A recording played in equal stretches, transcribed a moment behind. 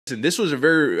this was a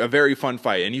very fun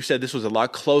fight, and you said this was a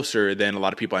lot closer than a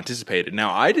lot of people anticipated.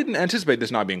 Now, I didn't anticipate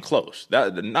this not being close.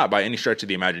 That not by any stretch of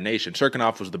the imagination.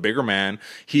 Cirkunov was the bigger man.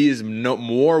 He is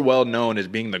more well known as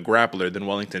being the grappler than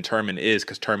Wellington Turman is,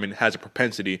 because Turman has a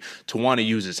propensity to want to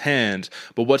use his hands.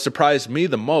 But what surprised me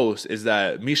the most is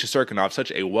that Misha Cirkunov,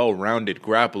 such a well-rounded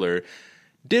grappler,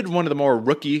 did one of the more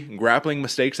rookie grappling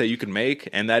mistakes that you can make,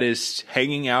 and that is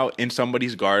hanging out in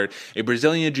somebody's guard, a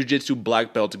Brazilian Jiu-Jitsu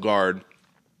black belt guard,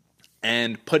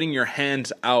 and putting your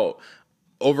hands out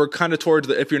over kind of towards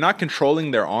the, if you're not controlling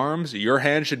their arms, your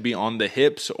hand should be on the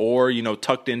hips or, you know,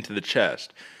 tucked into the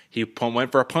chest. He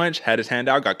went for a punch, had his hand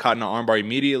out, got caught in an armbar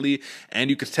immediately, and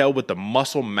you could tell with the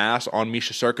muscle mass on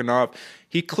Misha Cirkunov,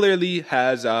 he clearly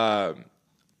has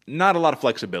not a lot of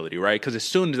flexibility, right? Because as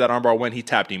soon as that armbar went, he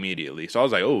tapped immediately. So I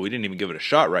was like, oh, we didn't even give it a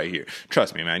shot right here.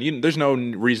 Trust me, man. There's no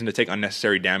reason to take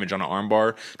unnecessary damage on an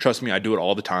armbar. Trust me, I do it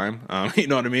all the time. You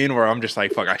know what I mean? Where I'm just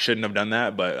like, fuck, I shouldn't have done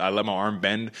that, but I let my arm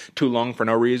bend too long for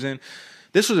no reason.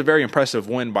 This was a very impressive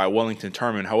win by Wellington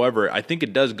Turman. However, I think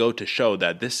it does go to show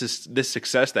that this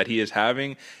success that he is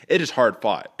having, it is hard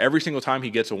fought. Every single time he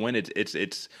gets a win,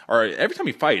 or every time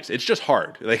he fights, it's just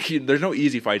hard. Like there's no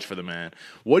easy fights for the man.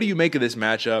 What do you make of this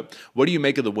matchup? What do you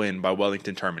make of the win by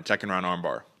Wellington Turman, second round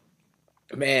armbar?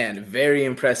 Man, very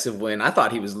impressive win. I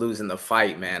thought he was losing the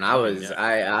fight, man.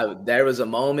 There was a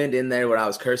moment in there where I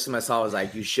was cursing myself. I was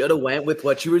like, you should have went with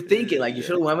what you were thinking. Like, you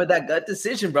should have went with that gut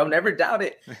decision, bro. Never doubt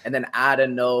it. And then out of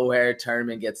nowhere,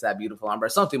 Turman gets that beautiful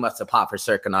armbar. Something must have popped for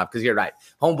Cirkunov, because you're right.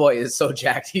 Homeboy is so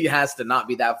jacked. He has to not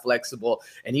be that flexible.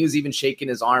 And he was even shaking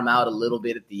his arm out a little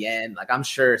bit at the end. Like, I'm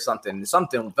sure something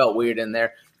felt weird in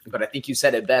there. But I think you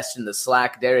said it best in the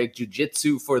Slack, Derek.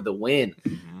 Jiu-jitsu for the win.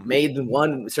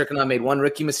 Cirkunov made one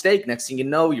rookie mistake. Next thing you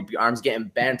know, your arm's getting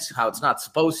bent how it's not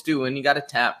supposed to, and you got to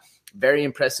tap. Very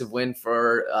impressive win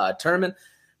for Turman,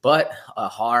 but a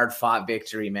hard-fought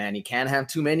victory, man. You can't have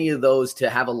too many of those to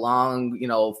have a long,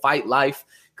 fight life,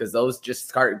 because those just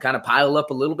start kind of pile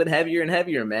up a little bit heavier and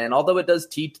heavier, man. Although it does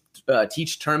teach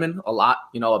Turman a lot,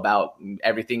 about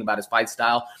everything about his fight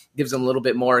style. Gives him a little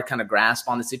bit more kind of grasp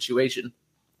on the situation.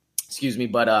 Excuse me,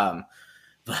 but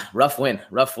rough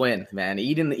win, man.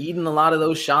 Eating a lot of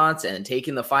those shots and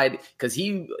taking the fight, because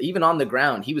he, even on the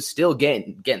ground, he was still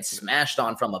getting smashed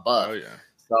on from above. Oh yeah.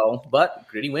 So, but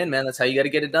gritty win, man. That's how you got to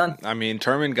get it done. I mean,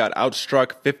 Turman got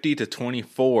outstruck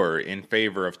 50-24 in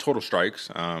favor of total strikes.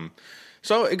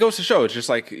 So it goes to show, it's just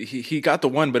like he got the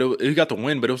win, but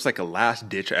it was like a last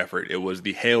ditch effort. It was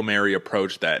the Hail Mary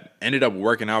approach that ended up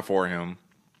working out for him.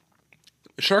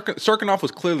 Cirkunov was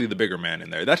clearly the bigger man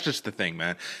in there. That's just the thing,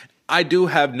 man. I do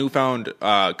have newfound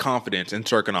confidence in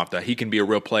Cirkunov that he can be a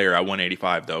real player at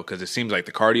 185, though, because it seems like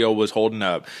the cardio was holding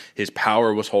up, his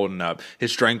power was holding up,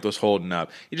 his strength was holding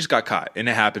up. He just got caught, and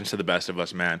it happens to the best of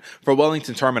us, man. For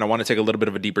Wellington Turman, I want to take a little bit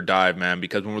of a deeper dive, man,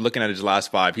 because when we're looking at his last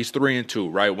five, he's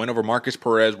 3-2, right? Went over Marcus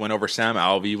Perez, went over Sam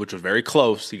Alvey, which was very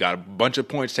close. He got a bunch of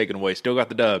points taken away, still got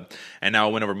the dub, and now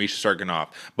went over Misha Cirkunov.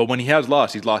 But when he has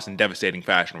lost, he's lost in devastating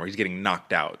fashion, where he's getting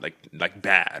knocked out, like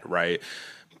bad, right?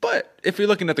 But if you're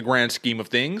looking at the grand scheme of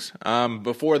things,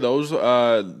 before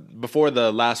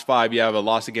the last five, you have a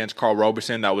loss against Carl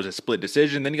Roberson. That was a split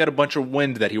decision. Then you got a bunch of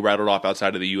wins that he rattled off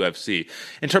outside of the UFC.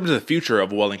 In terms of the future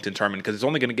of Wellington Turman, because it's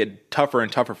only going to get tougher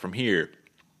and tougher from here,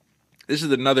 this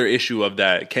is another issue of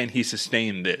that. Can he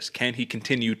sustain this? Can he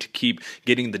continue to keep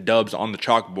getting the dubs on the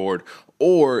chalkboard?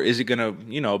 Or is it going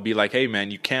to, be like, hey, man,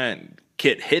 you can't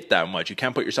get hit that much. You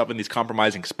can't put yourself in these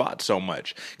compromising spots so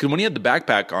much. Because when he had the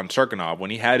backpack on Cirkunov,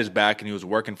 when he had his back and he was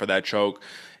working for that choke,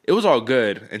 it was all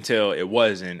good until it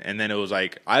wasn't. And then it was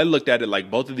like, I looked at it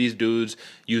like both of these dudes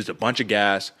used a bunch of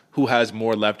gas. Who has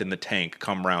more left in the tank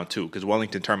come round two? Because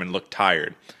Wellington Turman looked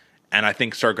tired. And I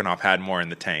think Cirkunov had more in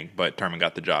the tank, but Turman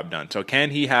got the job done. So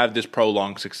can he have this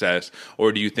prolonged success,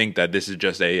 or do you think that this is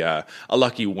just a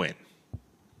lucky win?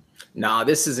 No,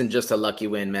 this isn't just a lucky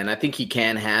win, man. I think he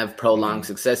can have prolonged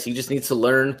success. He just needs to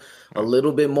learn a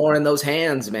little bit more in those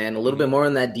hands, man, a little bit more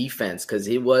in that defense, because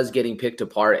he was getting picked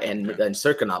apart, and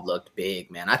Cirkunov looked big,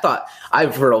 man. I thought,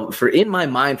 for in my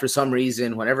mind, for some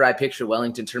reason, whenever I pictured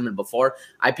Wellington Turman before,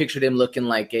 I pictured him looking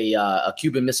like a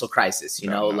Cuban Missile Crisis,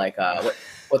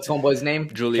 what's homeboy's name?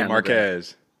 Julian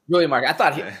Marquez. Julian Marquez.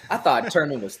 I thought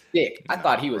Turman was thick. I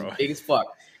thought he was big as fuck.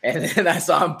 And then I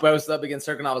saw him post up against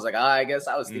Cirkunov. I was like, I guess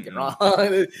I was thinking wrong.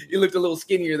 He looked a little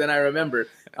skinnier than I remember.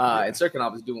 And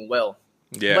Cirkunov was doing well.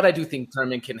 Yeah. But I do think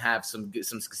Turman can have some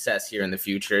success here in the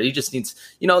future. He just needs,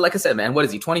 like I said, man, what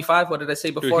is he, 25? What did I say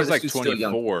before? Dude, he's like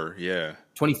 24. Yeah.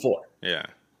 24. Yeah.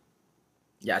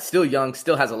 Yeah, still young,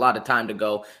 still has a lot of time to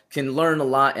go. Can learn a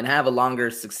lot and have a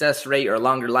longer success rate or a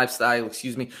longer lifestyle.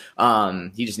 Excuse me.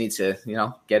 He just needs to,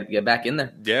 get back in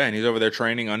there. Yeah, and he's over there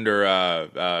training under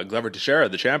Glover Teixeira,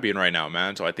 the champion right now,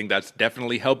 man. So I think that's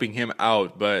definitely helping him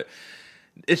out. But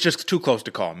it's just too close to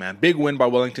call, man. Big win by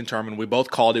Wellington Turman. We both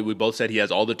called it. We both said he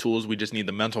has all the tools. We just need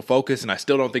the mental focus, and I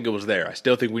still don't think it was there. I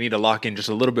still think we need to lock in just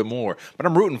a little bit more. But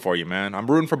I'm rooting for you, man.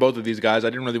 I'm rooting for both of these guys. I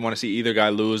didn't really want to see either guy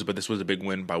lose, but this was a big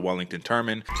win by Wellington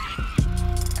Turman.